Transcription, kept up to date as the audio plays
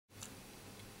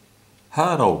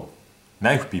Hello,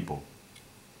 knife people.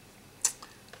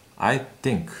 I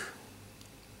think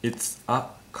it's a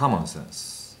common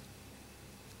sense.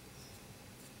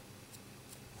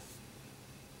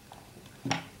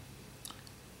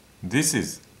 This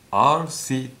is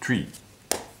RC3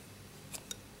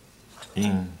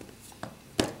 in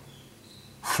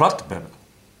flat bevel,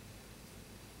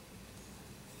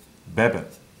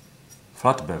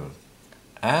 flat bevel,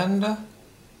 and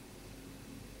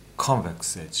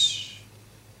convex edge,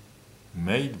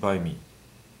 made by me.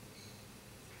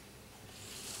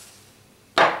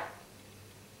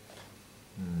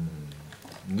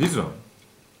 This one,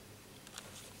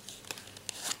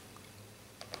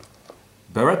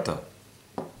 Beretta,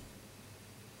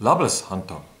 Loveless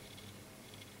Hunter,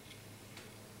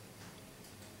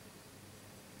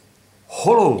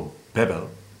 hollow bevel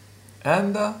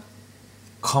and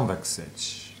convex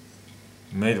edge,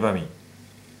 made by me.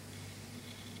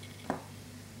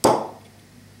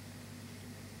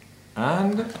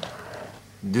 And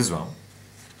this one,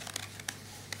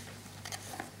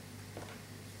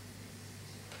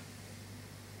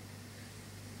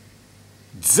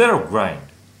 zero grind,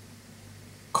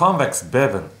 convex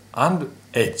bevel and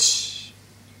edge.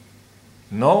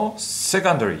 No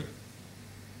secondary,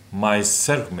 my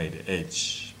self-made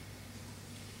edge.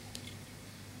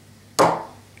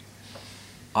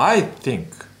 I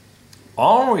think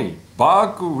only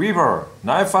Bug River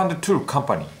Knife and Tool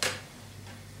Company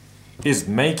is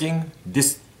making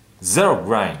this zero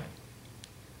grind,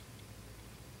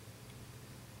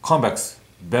 convex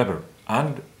bevel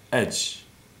and edge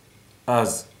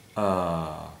as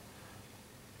a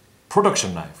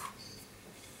production knife,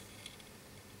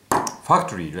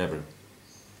 factory level,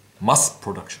 mass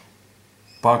production.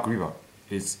 Bug River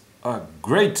is the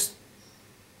greatest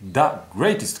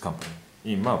company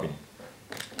in my opinion.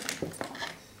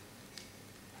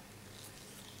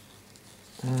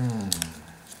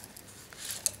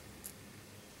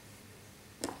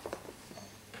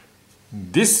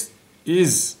 This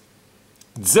is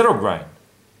zero grind,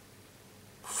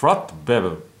 flat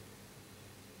bevel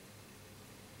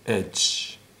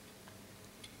edge,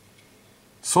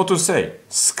 so to say,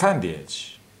 Scandi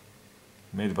edge,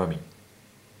 made by me.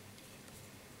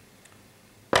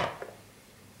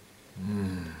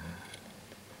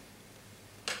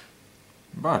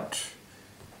 But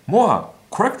more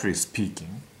correctly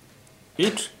speaking,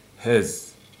 it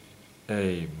has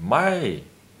my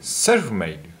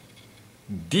self-made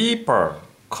deeper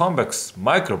convex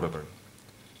micro bevel,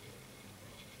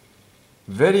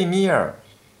 very near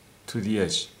to the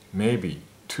edge, maybe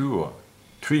 2 or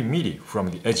 3 milli from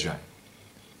the edge line.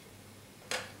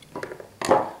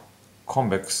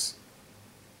 Convex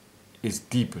is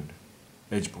deepened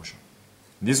edge portion.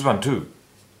 This one too,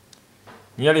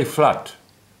 nearly flat,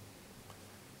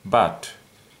 but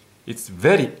its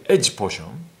very edge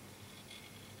portion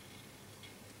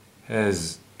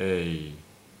has a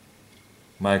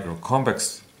micro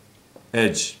convex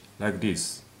edge like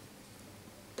this.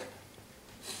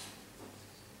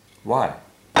 Why?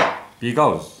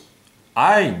 Because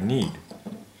I need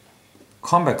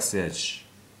convex edge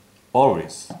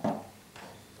always.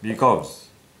 Because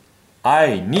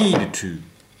I need to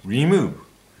remove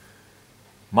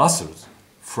muscles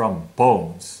from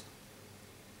bones.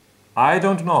 I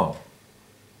don't know.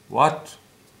 What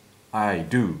I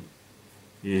do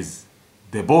is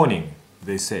deboning,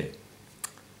 they say.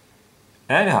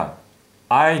 Anyhow,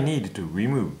 I need to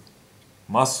remove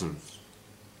muscles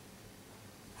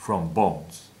from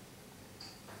bones.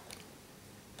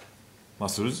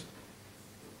 Muscles.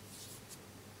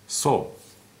 So,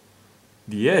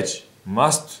 the edge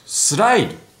must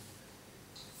slide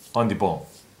on the bone.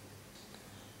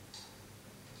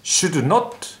 Should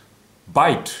not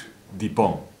bite the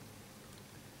bone.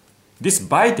 This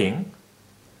biting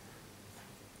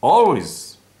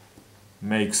always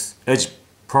makes edge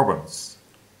problems,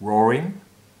 roaring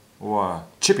or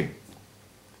chipping.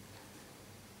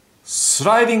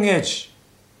 Sliding edge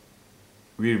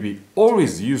will be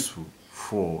always useful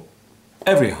for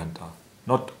every hunter,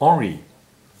 not only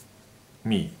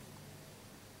me.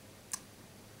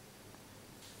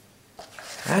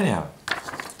 Anyhow,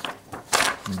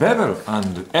 bevel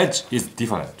and edge is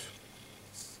different.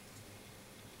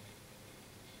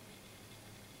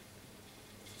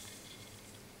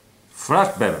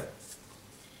 Flat bevel,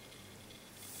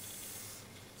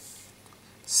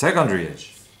 secondary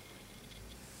edge.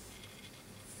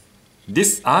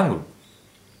 This angle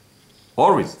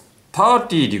always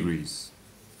 30 degrees.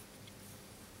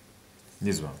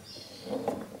 This one.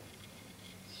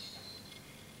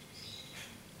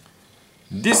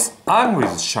 This angle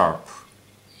is sharp.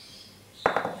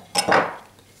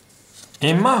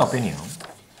 In my opinion,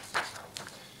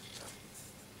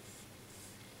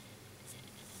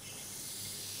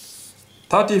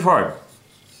 $35,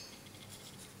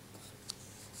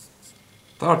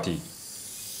 $30,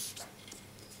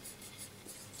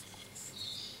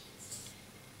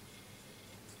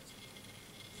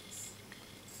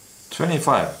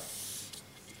 $25.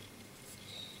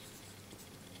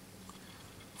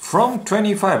 From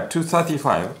 25 to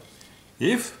 35,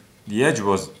 if the edge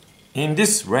was in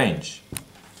this range,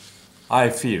 I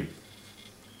feel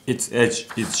its edge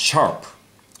is sharp.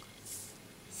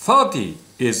 30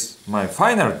 is my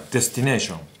final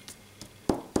destination,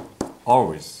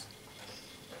 always.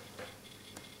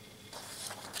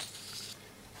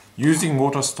 Using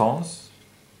water stones,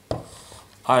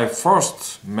 I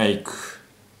first make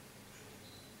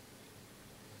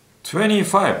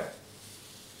 25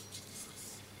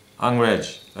 angle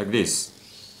edge like this,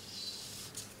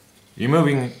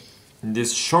 removing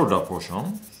this shoulder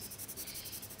portion.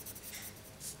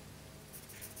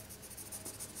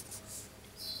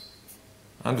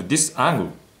 And this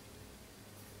angle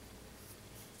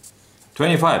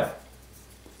 25,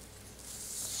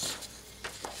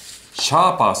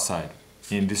 sharper side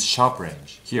in this sharp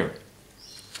range here,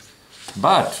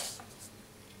 but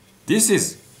this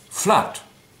is flat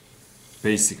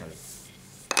basically.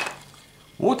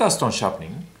 Waterstone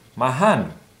sharpening, my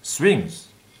hand swings,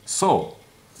 so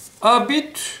a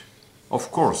bit,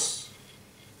 of course,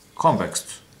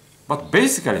 convex, but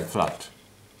basically flat.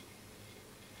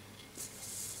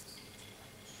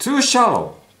 Too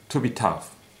shallow to be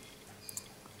tough.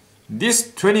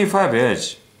 This 25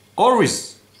 edge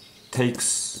always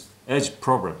takes edge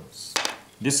problems.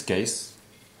 This case,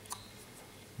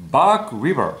 bark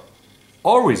river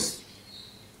always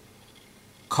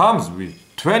comes with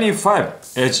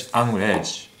 25 edge angle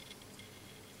edge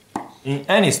in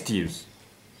any steels.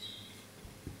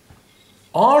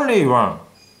 Only one,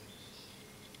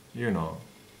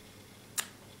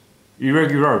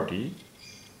 irregularity,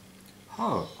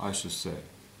 how I should say.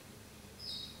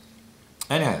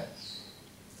 Anyhow,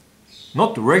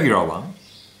 not regular one,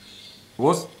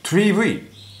 was 3V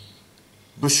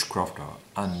bushcrafter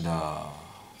and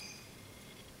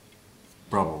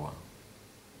Bravo one.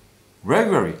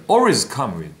 Regularly always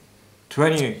come with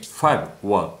 25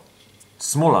 or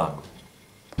small angle.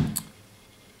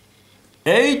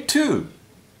 A2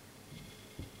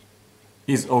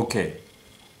 is okay.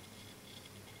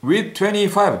 With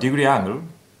 25-degree angle,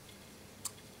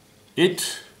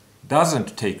 it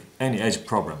doesn't take any edge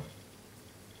problem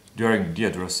during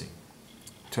gear dressing.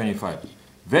 25,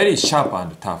 very sharp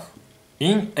and tough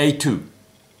in A2.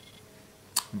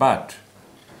 But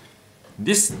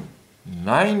this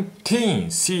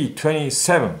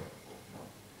 19C27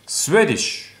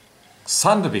 Swedish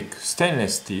Sandvik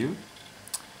stainless steel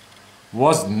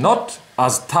was not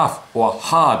as tough or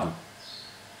hard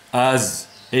as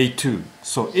A2,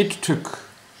 so it took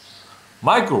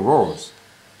micro rolls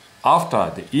after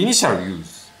the initial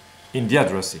use in gear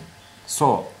dressing.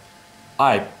 So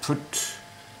I put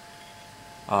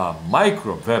a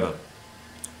micro bevel,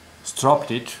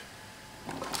 stropped it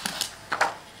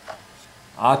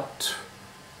at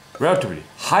relatively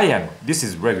high angle. This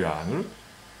is regular angle,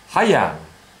 high angle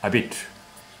a bit,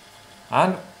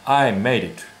 and I made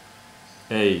it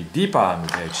a deeper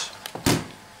angle edge.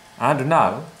 And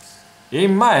now,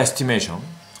 in my estimation,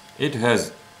 it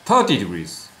has 30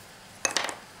 degrees.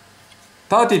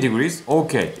 30 degrees,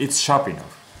 okay, it's sharp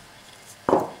enough.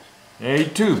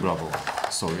 A2 Bravo,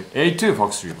 sorry, A2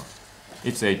 Fox River,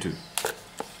 it's A2.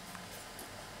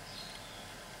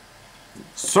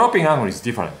 Stropping angle is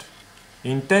different,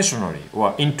 intentionally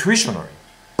or intuitionally.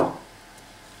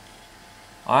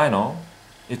 I know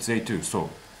it's A2, so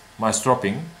my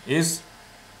stropping is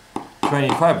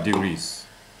 25 degrees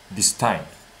this time.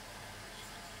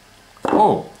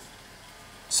 Oh,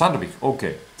 Sandvik,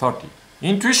 okay, 30.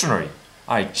 Intuitionally,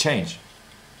 I change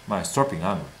my stropping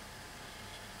angle.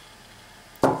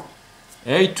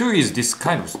 A2 is this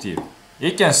kind of steel.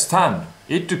 It can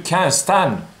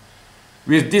stand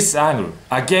with this angle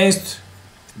against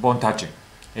bone touching.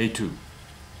 A2.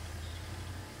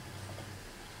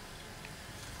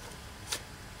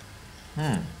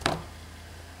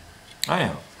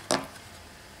 Anyhow,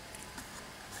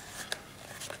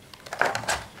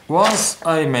 once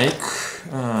I make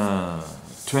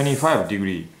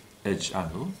 25-degree edge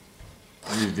angle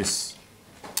with this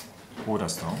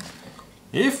waterstone,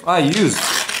 if I use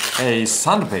a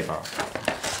sandpaper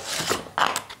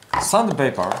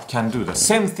can do the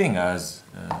same thing as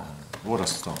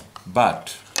waterstone,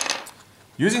 but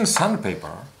using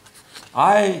sandpaper,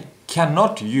 I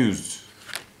cannot use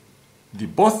the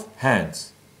both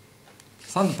hands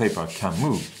sandpaper can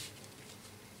move.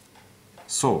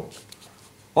 So,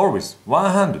 always one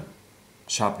hand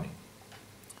sharpening.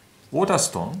 Water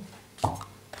stone,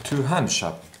 two hand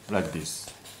sharpening, like this.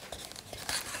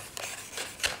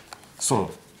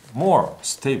 So, more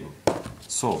stable.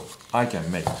 So, I can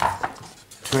make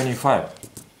 25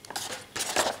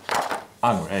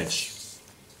 angle edge.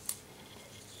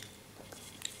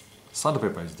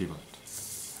 Sandpaper is different.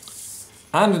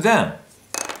 And then,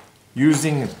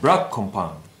 using black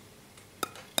compound,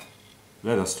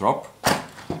 leather strap,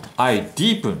 I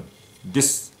deepen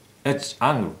this edge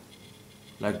angle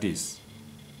like this.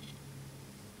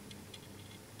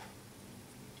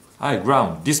 I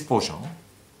ground this portion.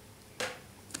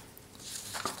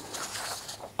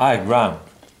 I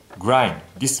grind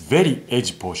this very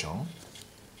edge portion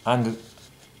and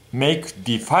make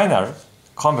the final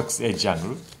convex edge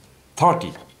angle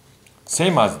 30,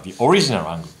 same as the original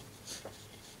angle.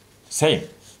 Same,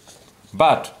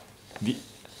 but the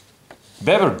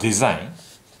bevel design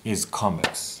is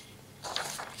convex.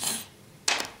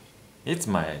 It's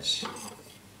my edge,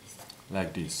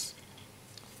 like this.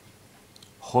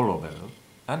 Hollow bevel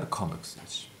and convex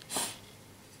edge.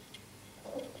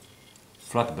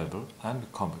 Flat bevel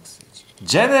and convex edge.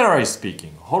 Generally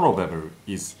speaking, hollow bevel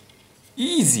is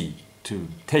easy to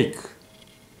take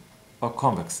a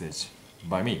convex edge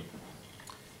by me.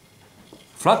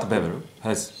 Flat bevel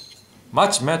has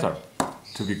much metal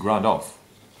to be ground off.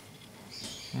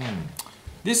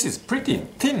 This is pretty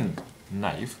thin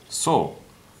knife, so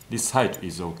this height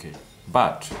is okay.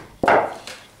 But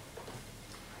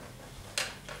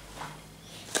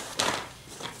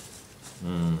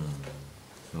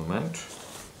moment.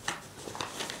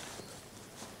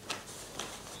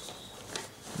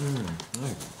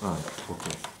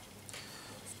 Okay.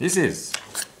 This is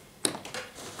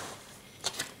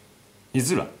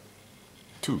Izura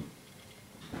 2.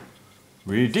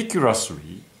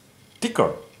 Ridiculously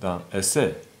thicker than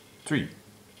SA3.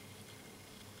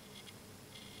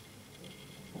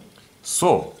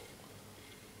 So,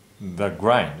 the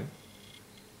grind,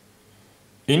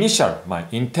 my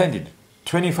intended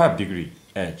 25-degree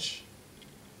edge,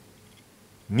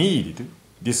 needed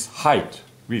this height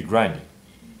regrinding.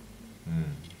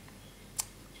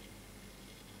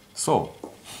 So,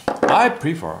 I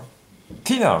prefer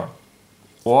thinner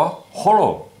or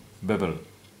hollow bevel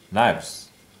knives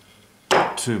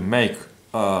to make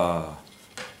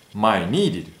my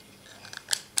needed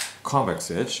convex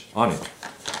edge on it.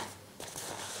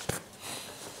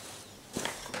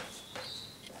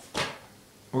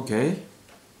 Okay.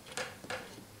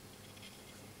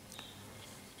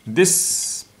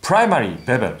 This primary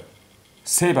bevel,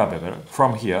 saber bevel,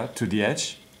 from here to the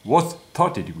edge was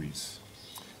 30 degrees.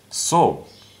 So,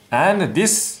 and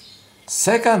this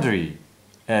secondary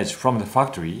edge from the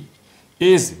factory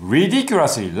is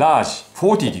ridiculously large,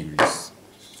 40 degrees.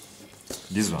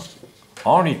 This one.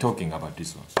 Only talking about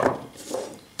this one.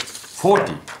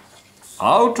 40.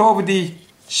 Out of the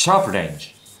sharp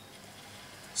range.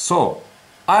 So,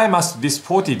 I must this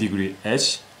 40-degree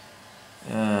edge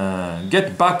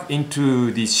get back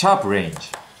into the sharp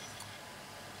range.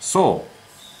 So,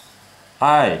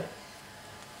 I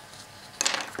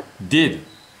did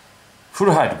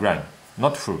full height grind,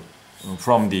 not full,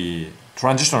 from the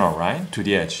transitional line to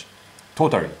the edge,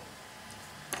 totally.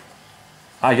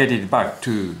 I get it back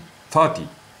to 30,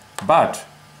 but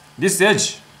this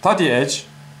edge, 30 edge,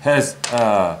 has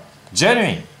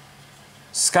genuine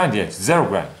scanty edge, 0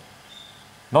 grind,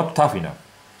 not tough enough.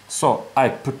 So I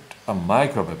put a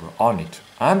micro bevel on it,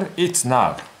 and it's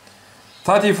now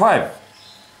 35,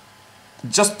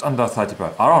 just under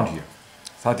 35, around here,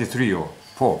 33 or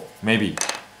 4 maybe.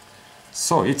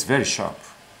 So it's very sharp.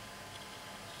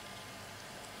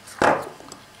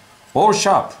 All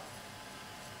sharp.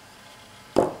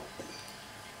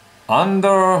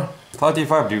 Under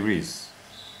 35 degrees.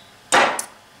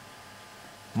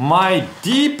 My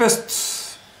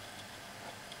deepest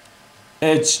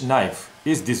edge knife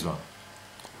is this one.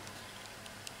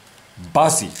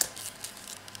 Bossy.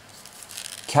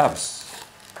 Cabs.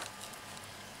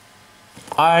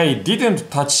 I didn't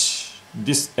touch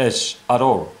this edge at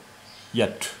all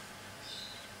yet.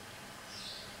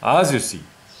 As you see,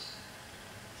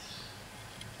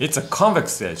 it's a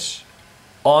convex edge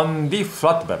on the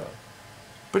flat bevel,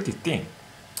 pretty thin.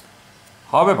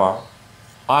 However,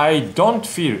 I don't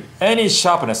feel any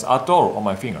sharpness at all on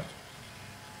my finger.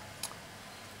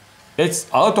 It's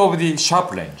out of the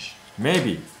sharp range,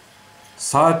 maybe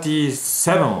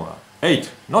 37 or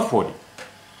 8, not 40.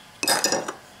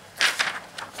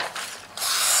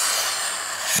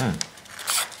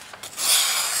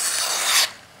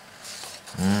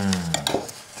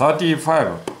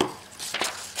 35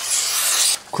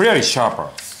 clearly sharper.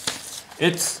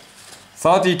 It's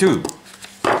 32.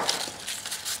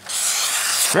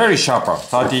 Very sharper,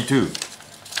 32.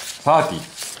 30.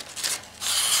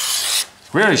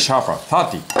 Very sharper,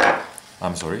 30.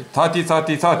 I'm sorry, 30,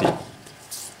 30, 30.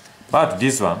 But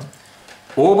this one,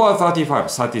 over 35,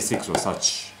 36 or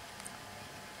such.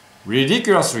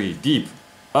 Ridiculously deep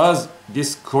as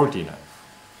this quality knife.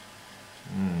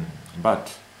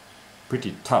 But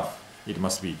pretty tough it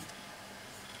must be.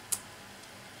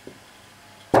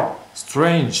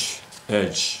 Strange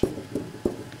edge.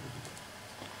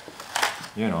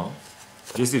 You know,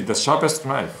 this is the sharpest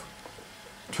knife.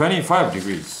 25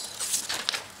 degrees.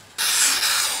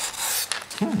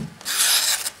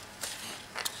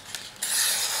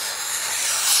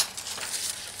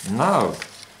 Now,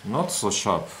 not so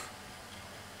sharp.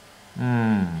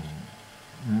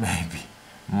 Maybe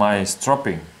my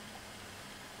stropping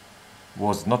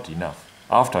was not enough.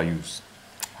 After use,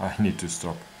 I need to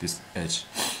strop this edge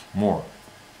more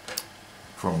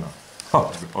from now. Oh,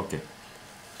 okay.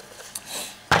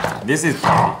 This is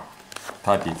 30.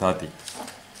 30, 30.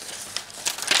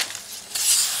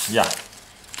 Yeah.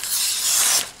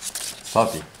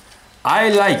 30. I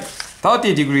like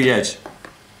 30-degree edge.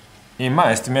 In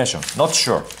my estimation, not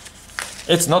sure.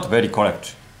 It's not very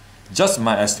correct. Just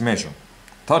my estimation.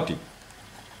 30.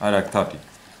 I like 30.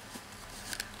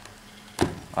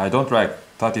 I don't like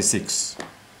 36.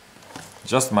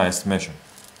 Just my estimation.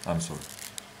 I'm sorry.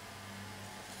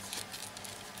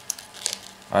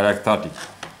 I like 30.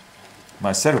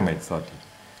 My self-made 30.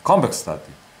 Convex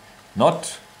 30.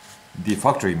 Not the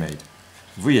factory-made.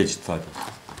 VH 30.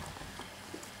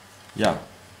 Yeah.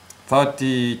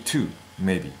 32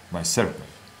 maybe. My self-made.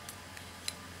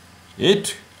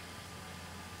 It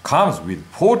comes with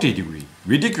 40-degree.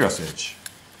 Ridiculous edge.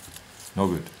 No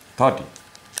good. 30.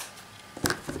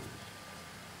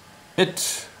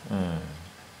 It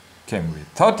came with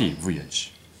 30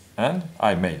 VH. And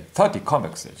I made 30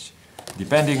 convex edge.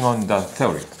 Depending on the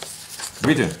theory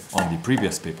written on the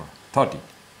previous paper. 30.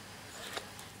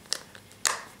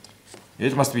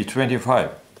 It must be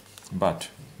 25, but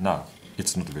now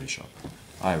it's not very sharp.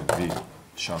 I will be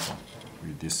sharper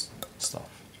with this stuff.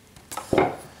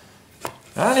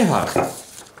 Anyhow,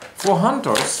 for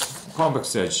hunters,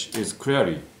 convex edge is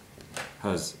clearly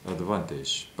has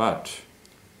advantage, but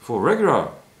for regular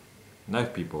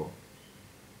knife people,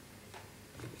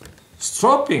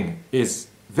 stropping is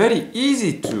very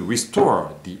easy to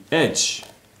restore the edge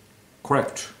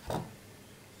correct.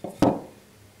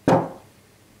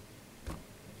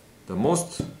 The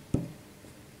most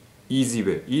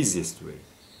easiest way.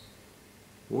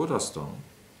 Waterstone,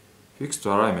 fixed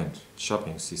alignment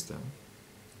sharpening system,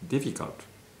 difficult,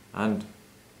 and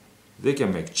they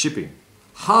can make chipping.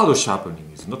 Hard sharpening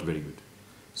is not very good.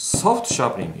 Soft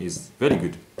sharpening is very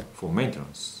good for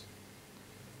maintenance.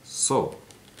 So,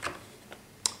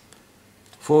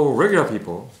 for regular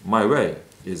people, my way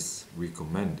is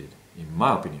recommended, in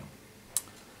my opinion.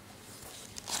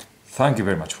 Thank you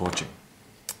very much for watching.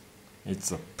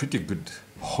 It's a pretty good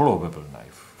hollow bevel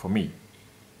knife for me.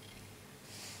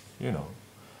 You know,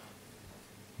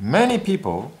 many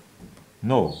people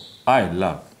know I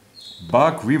love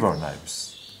bark weaver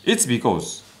knives. It's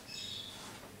because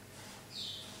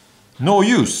no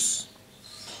use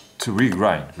to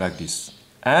regrind like this.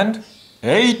 And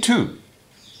A2.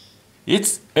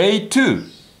 It's A2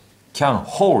 can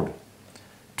hold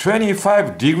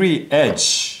 25-degree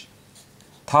edge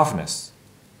toughness.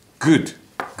 Good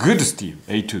steel,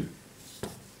 A2.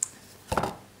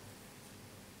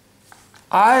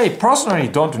 I personally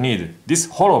don't need this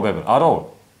hollow bevel at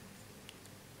all.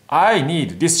 I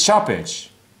need this sharp edge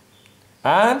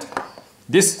and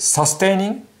this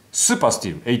sustaining super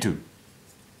steel, A2.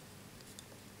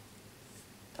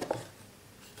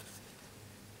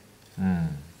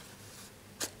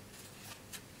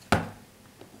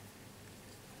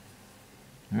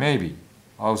 Maybe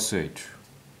I'll say it.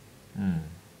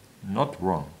 Not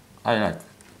wrong. I like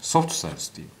soft side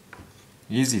steel.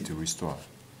 Easy to restore.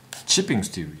 Chipping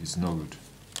steel is no good.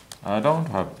 I don't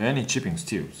have any chipping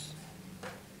steels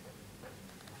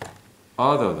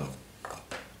other than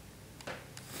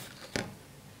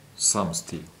some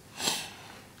steel.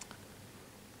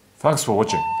 Thanks for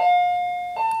watching.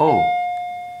 Oh,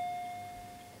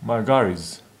 my guy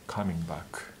is coming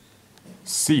back.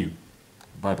 See you.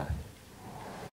 Bye bye.